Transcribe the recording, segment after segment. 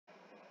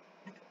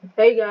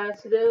Hey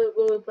guys, today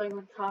we'll be playing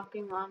with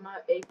Talking Llama,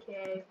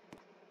 aka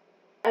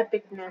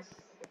Epicness.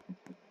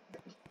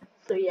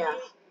 So yeah,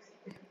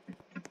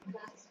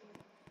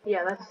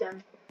 that's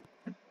him.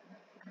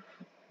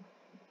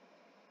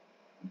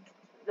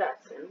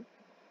 That's him.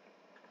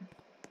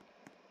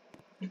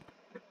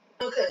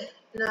 Okay,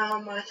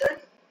 now my turn.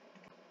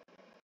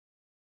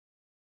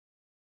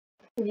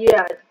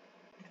 Yeah.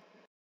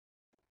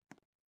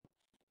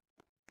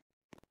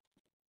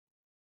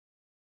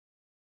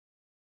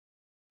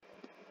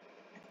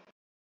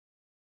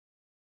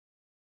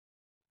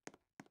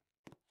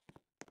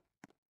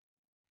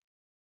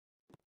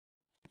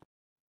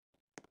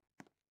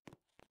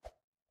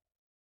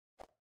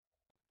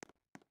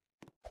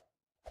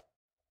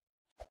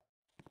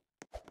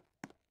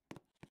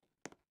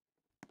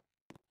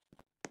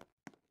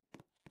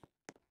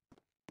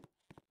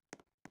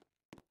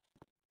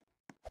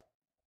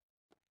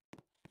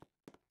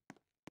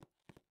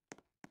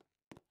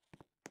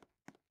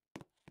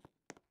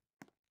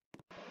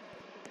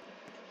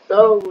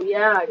 So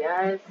yeah,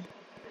 guys.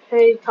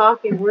 Hey,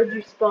 Talking, where'd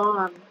you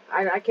spawn?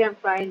 I can't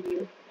find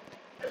you.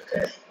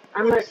 Okay,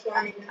 I'm I'm at.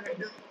 spawning in right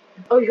now.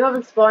 Oh, you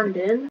haven't spawned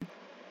in?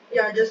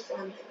 Yeah, I just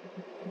spawned.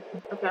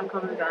 Okay, I'm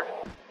coming back.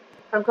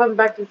 I'm coming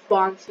back to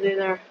spawn. Stay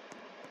there.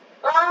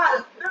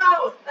 Ah,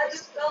 no! I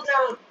just fell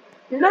down.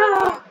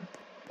 No.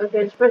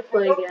 Okay, just press I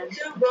play broke again.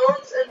 2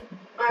 bones and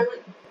I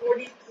went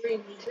 43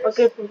 meters.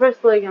 Okay, press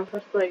play again.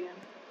 Press play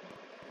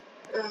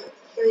again.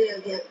 Play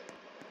again.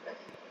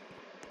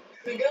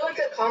 We do like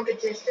a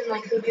competition,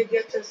 like who could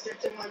get to a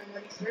certain amount of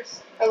money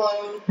first.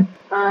 Hello.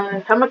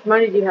 How much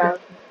money do you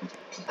have?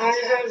 I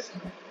have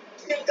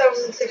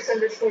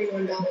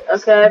 $2,641.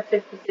 Okay, I have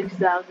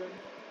 56,000.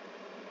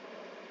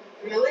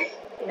 Really?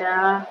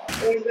 Yeah.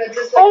 Or is that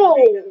just like Oh,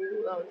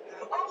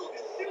 oh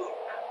shoot!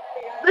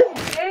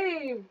 this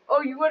game.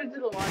 Oh, you went into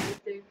the water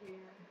save here.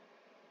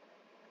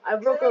 I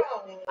broke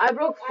up. I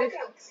broke 50.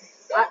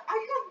 I got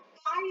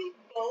 5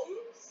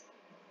 bones.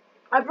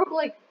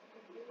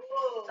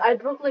 Whoa. I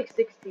broke like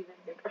 16, I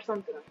think, or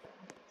something like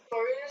that. So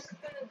we're just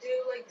gonna do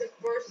like the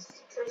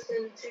first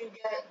person to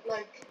get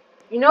like.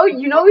 You know, we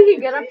can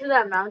get up to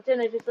that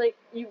mountain. It's just like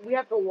we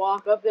have to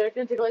walk up there. It's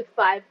gonna take like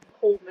 5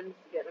 whole minutes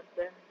to get up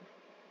there.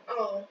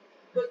 Oh,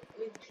 but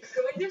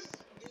should we just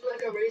do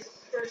like a race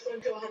first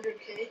one to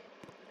 100K?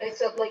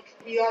 Except like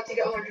you have to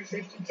get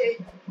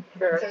 150K.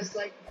 Sure. Because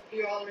like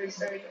you're already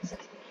starting at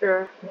 50.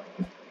 Sure.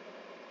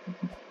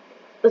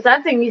 The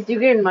sad thing is you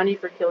gain money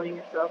for killing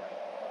yourself.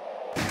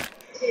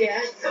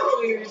 Yeah, it's so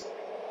weird.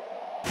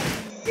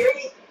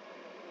 Yay!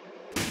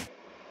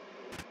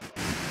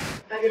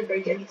 I didn't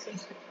break anything.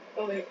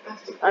 Oh wait,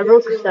 I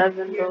broke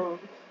 7 bones.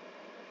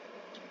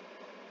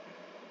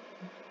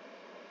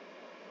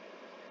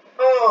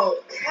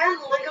 Oh, 10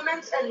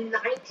 ligaments and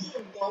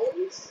 19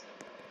 bones?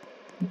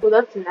 Well,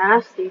 that's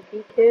nasty,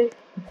 PK.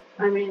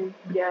 I mean,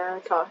 yeah,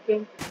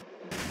 Talking.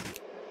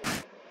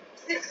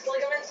 6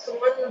 ligaments,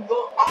 1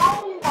 bone.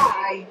 Oh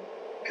my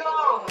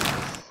god!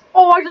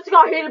 Oh, I just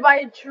got hit by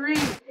a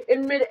tree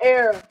in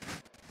midair.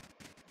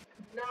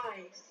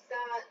 Nice.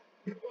 That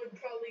would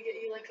probably get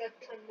you like a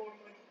ton more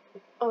money.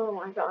 Oh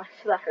my gosh,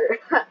 that hurt.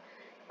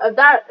 if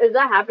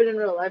that happened in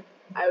real life,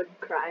 I would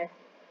cry.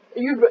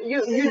 You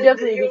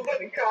definitely. You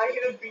would cry.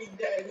 You would be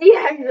dead.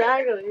 Yeah,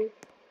 exactly.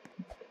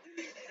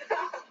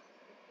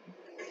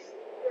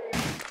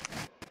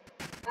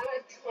 I'm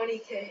at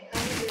 20K. How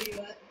much are you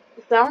at?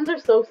 The sounds are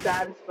so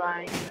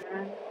satisfying,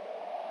 man.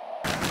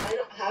 I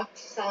don't have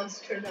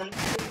sounds turned on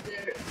because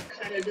they're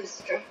kind of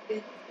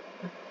distracting.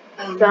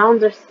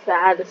 Sounds are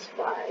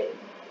satisfying.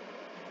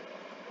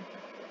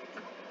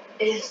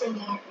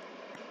 ASMR.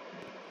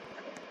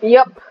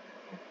 Yep.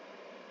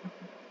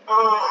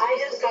 I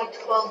just got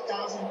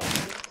 12,000.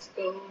 Let's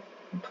go.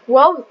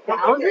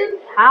 12,000?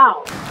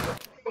 How?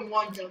 From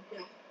one jump,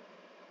 yeah.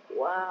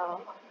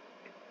 Wow.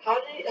 How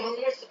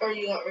much are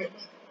you at right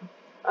now?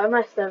 I'm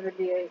at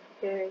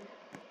 78K.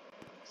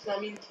 So that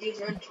means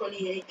you've earned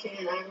 28K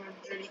and I've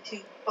earned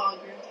 32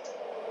 poggers.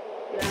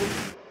 Yeah.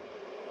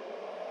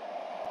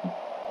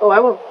 Oh, I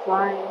went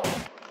flying.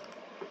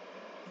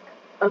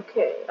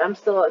 Okay, I'm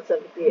still at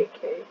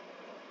 78K.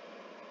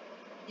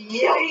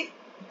 Yay!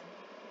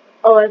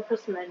 Oh, I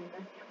pressed menu.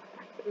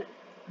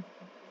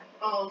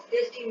 Oh,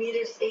 50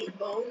 meters, 8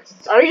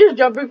 bones. Are you just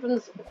jumping from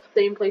the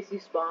same place you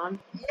spawn?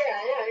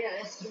 Yeah.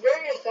 It's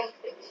very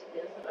effective.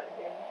 Yes,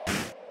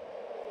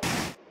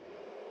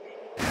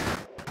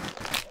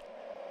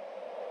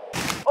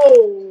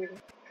 oh,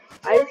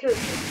 I just heard.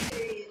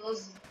 Hey,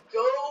 let's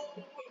go.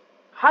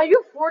 How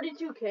you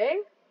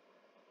 42K?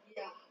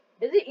 Yeah.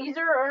 Is it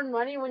easier to earn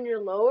money when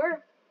you're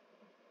lower?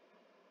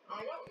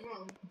 I don't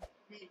know.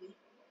 Maybe.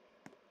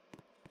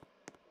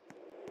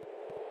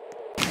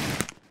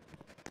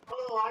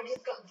 Oh, I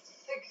just got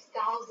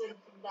 6,000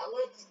 from that.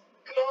 Let's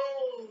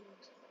go.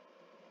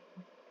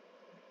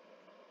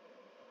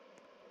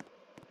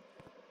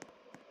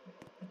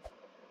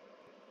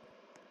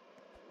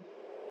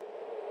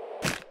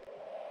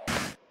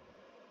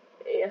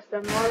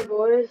 ASMR,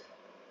 boys.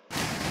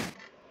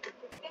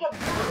 Get a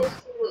bonus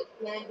for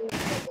landing in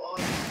the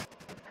water.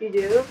 You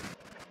do?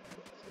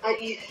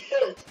 You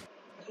should.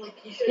 Like,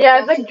 you should. Yeah,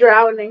 it's like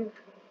drowning.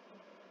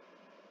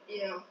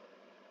 Yeah.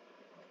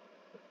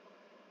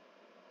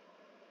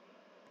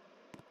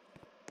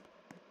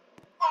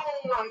 Oh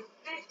my,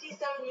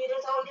 57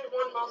 meters,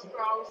 101 miles per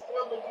hour,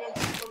 4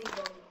 ligaments, 20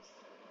 bones.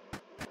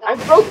 I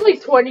broke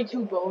like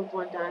 22 bones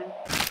one time.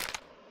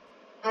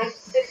 I have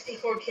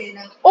 64K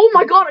now. Oh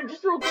my god, I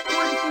just broke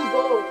 42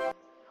 bones.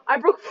 I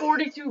broke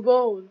 42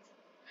 bones.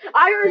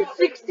 I earned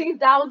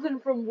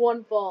 16,000 from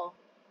one fall.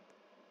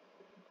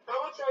 How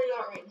much are you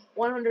at right now?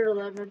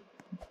 111.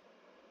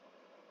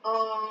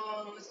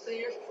 So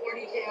you're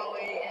 40K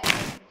away and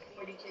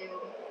 40K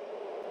away.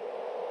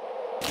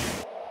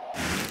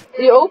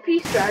 The OP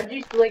strategy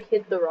is to like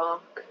hit the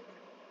rock.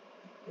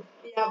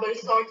 Yeah, but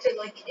it's hard to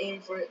like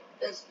aim for it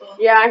as well.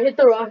 Yeah, I hit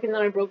the rock and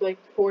then I broke like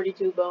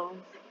 42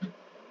 bones. Okay,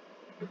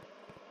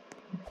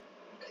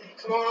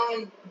 come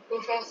on,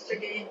 go faster,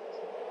 game.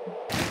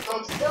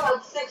 I'm still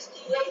at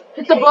 68.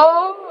 Hit the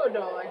bone!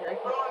 No, I I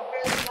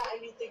barely got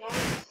anything. I'm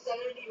at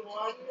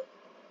 71.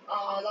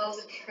 That was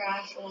a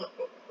trash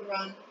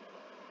run.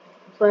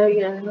 Play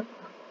again.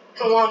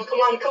 Come on, come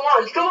on, come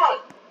on, come on!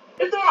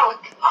 Hit the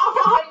rock!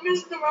 Oh, I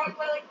missed the rock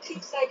by like 2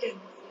 seconds.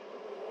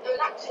 No,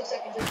 not 2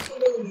 seconds, like 2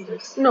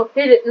 millimeters. No,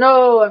 hit it.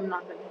 No, I'm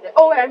not gonna hit it.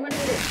 Oh, wait, I'm gonna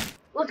hit it.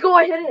 Let's go,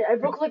 I hit it. I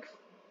broke like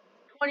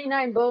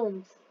 29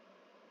 bones.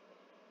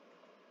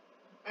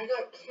 I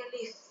got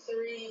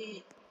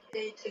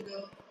 23K to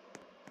go.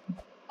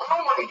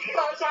 Oh my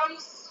gosh, I'm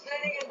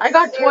spinning in I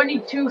got circles.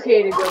 22K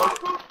to go. Oh, I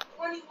broke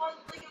 21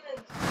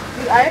 ligaments.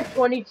 Dude, I have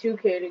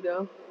 22K to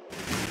go. I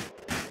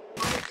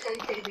have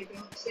 10K to go,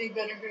 so you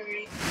better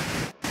hurry.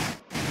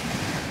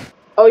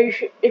 Oh, you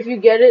should. If you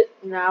get it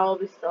now, I'll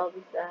be sad.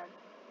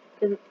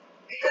 'Cause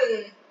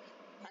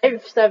I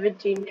have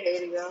 17K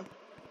to go.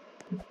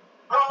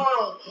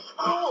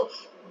 Oh,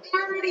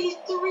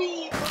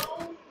 33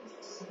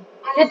 bones.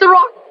 Hit the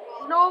rock.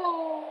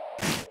 No.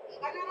 I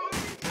got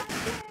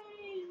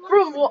 110K.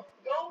 From what?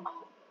 Go.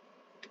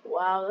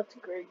 Wow, that's a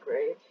great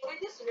grade. Can we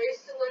just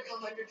race to like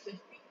 150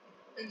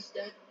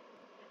 instead?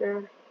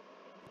 Sure.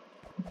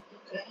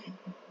 Okay.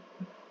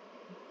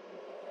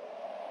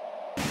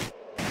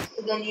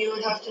 So then you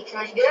would have to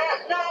try to get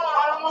it. No,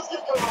 I almost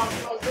hit the rock. I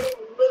was going a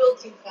little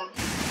too fast.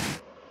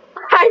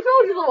 I fell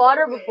into the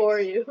water before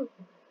you.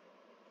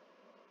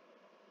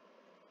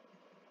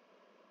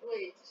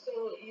 Wait, so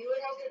you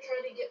would have to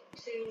try to get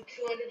to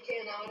 200K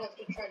and I would have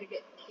to try to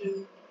get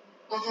to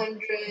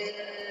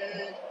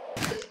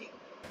 150.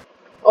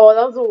 Oh,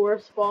 that was the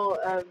worst fall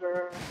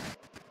ever.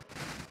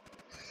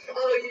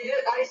 Oh, you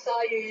did. I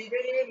saw you. You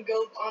didn't even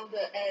go on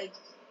the edge.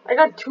 I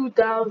got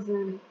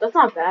 2,000. That's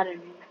not bad, I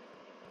mean.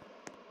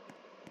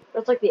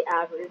 That's like the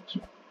average.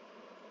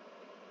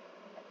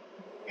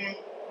 Okay.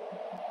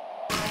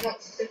 I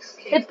got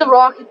 6K. Hit the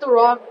rock, hit the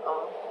rock.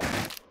 Oh.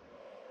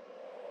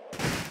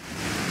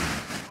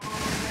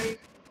 Alright.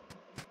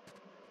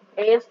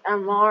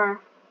 ASMR.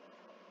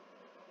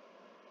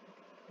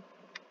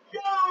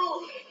 No!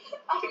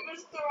 I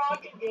missed the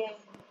rock again.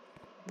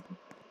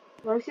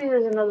 Let me see if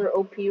there's another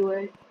OP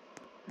way.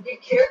 Your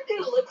character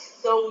looks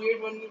so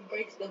weird when he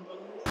breaks the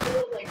bones.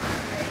 Like,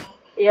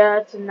 Yeah,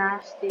 it's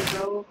nasty,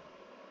 bro.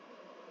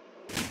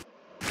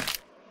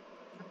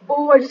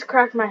 Oh, I just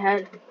cracked my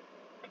head.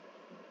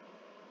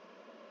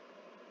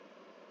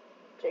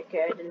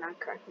 JK, I did not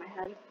crack my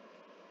head.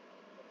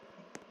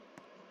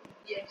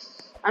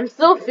 yes. I'm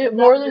still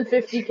more than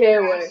 50K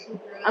away.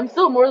 I'm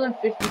still more than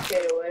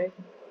 50K away.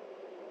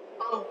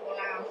 Oh,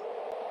 wow.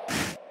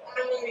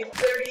 I'm only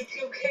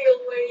 32K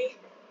away.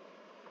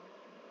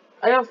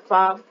 I got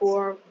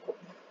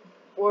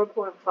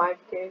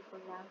 4.5K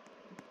from that.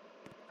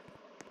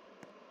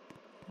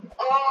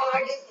 Oh,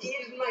 I just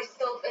eated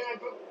myself and I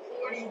broke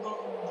 40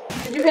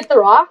 bones. Did you hit the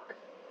rock?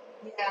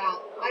 Yeah.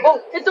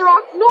 Oh, hit the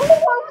rock! No,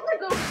 why would I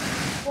go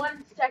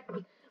 1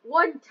 second?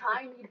 One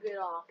tiny bit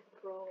off,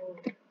 bro.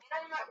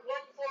 I'm at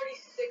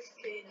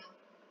 146K now.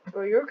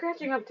 Bro, you're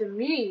catching up to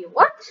me.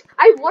 What?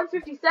 I have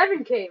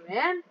 157K,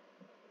 man.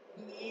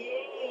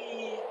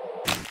 Yeah.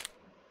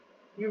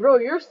 Bro,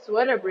 you're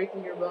sweat at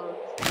breaking your bones.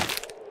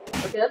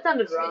 Okay, that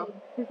sounded wrong.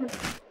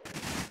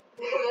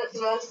 That's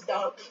messed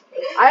up.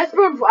 I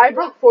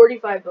broke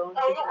 45 bones.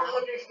 I'm just at now.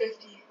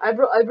 150. I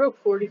broke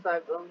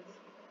 45 bones.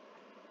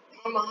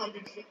 I'm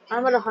 150.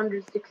 I'm at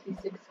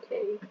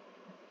 166K.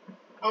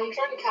 I'm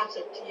trying to catch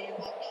up to you,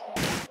 but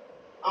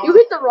You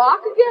hit the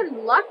rock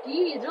again?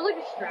 Lucky. Is there like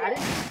a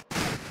strategy?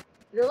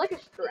 Is there like a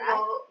strat?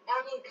 No,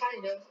 I mean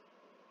kind of.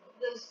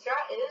 The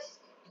strat is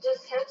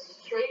just head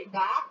straight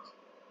back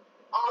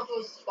off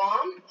of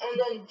spawn and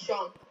then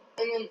jump.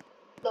 And then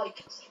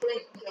like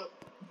sprint jump.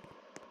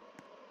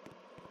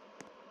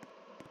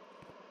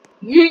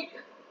 Yeet!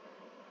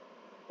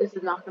 This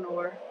is not gonna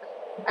work.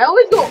 I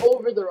always go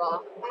over the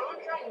rock. I'm gonna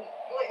try and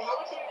wait, how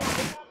much are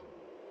you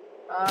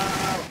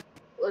at?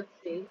 Let's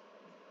see.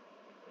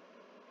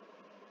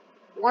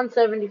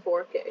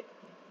 174K.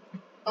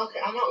 Okay,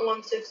 I'm at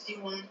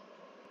 161.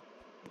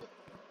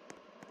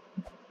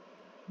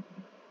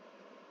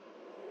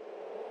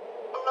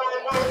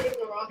 I'm not hitting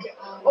the rocket.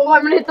 Oh,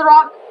 I'm gonna hit the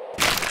rock.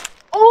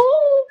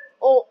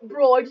 Oh,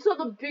 bro, I just saw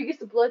the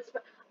biggest blood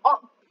spat. Oh,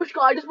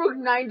 Pushka, I just broke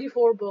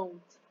 94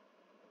 bones.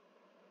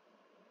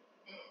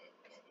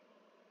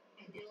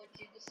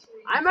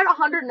 I'm at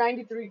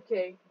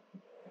 193k.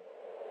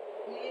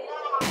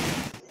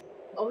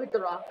 Oh, hit the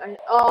rock. I missed.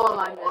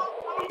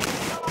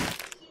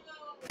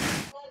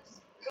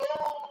 Let's go.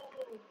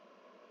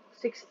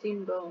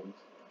 16 bones.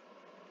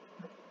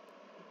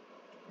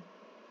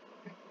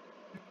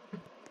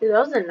 Dude, that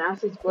was the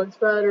nastiest blood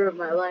spatter of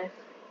my life.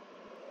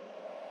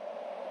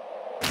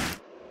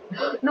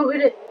 No,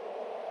 hit it.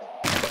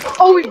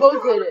 Oh, we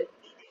both hit it.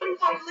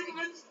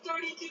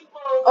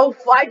 Oh,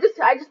 I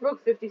just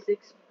broke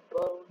 56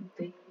 bone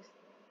things.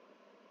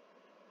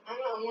 I'm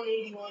at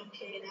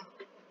 181k now.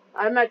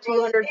 I'm at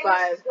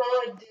 205. So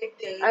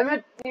addictive. I'm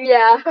at,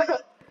 yeah.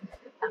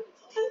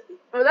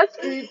 Oh, that's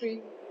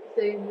creepy.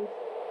 Saying this.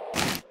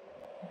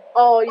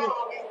 Oh, you.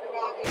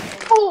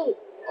 Oh,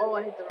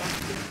 I hit the rock.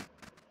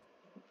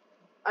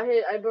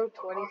 I broke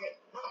 20. Okay.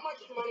 How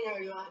much money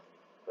are you at?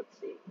 Let's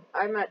see.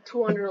 I'm at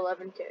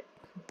 211k.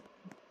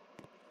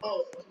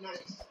 Oh,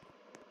 nice.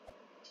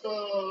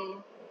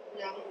 So,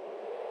 yeah.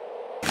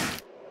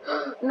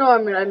 No, I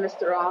missed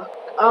the rock.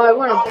 Oh, I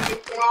went. I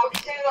missed the rock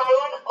too. I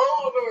went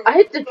over. I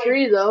hit the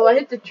tree though. I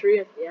hit the tree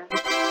at the end.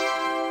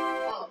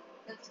 Oh,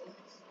 that's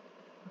nice.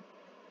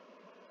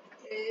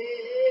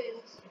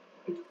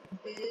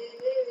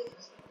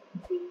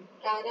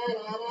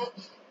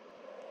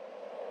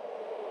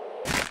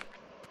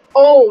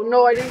 Oh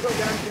no, I didn't go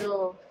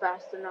downhill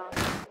fast enough.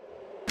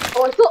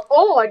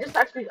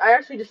 I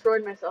actually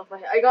destroyed myself.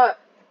 I got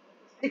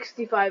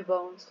 65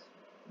 bones.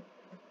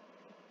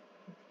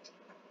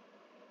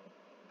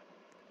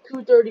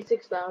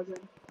 236,000.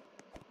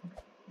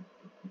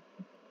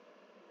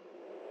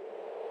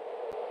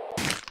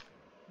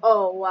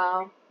 Oh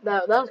wow,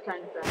 that was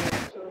kind of bad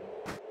actually.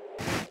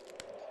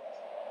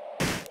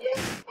 Yes,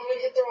 I'm gonna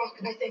hit the rock.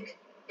 I think.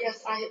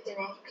 Yes, I hit the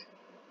rock.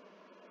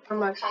 How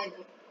much? Kind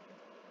of.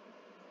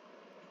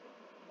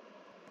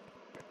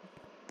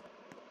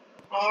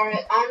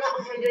 Alright, I'm at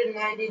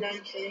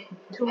 199k.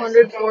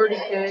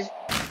 240k.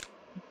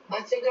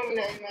 I think I'm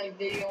gonna end my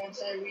video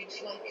once I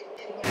reach like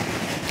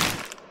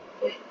 200.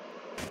 Wait.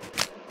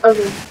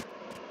 Okay.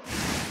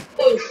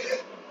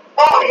 Oof.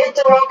 Oh, I hit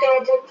the rock and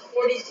I broke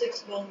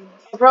 46 bones.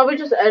 I'll probably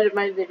just edit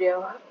my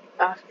video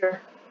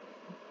after.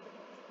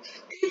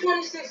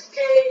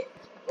 26k.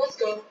 Let's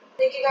go.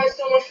 Thank you guys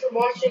so much for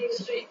watching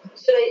today's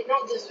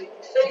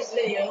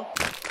video.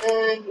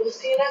 And we'll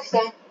see you next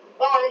time.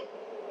 Bye.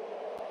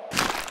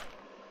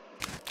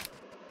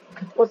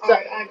 What's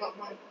Alright, up? I got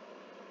mine.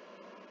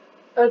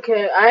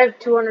 Okay, I have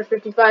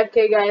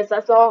 255k guys.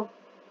 That's all.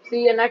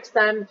 See you next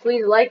time.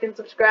 Please like and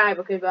subscribe.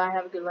 Okay, bye.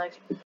 Have a good life.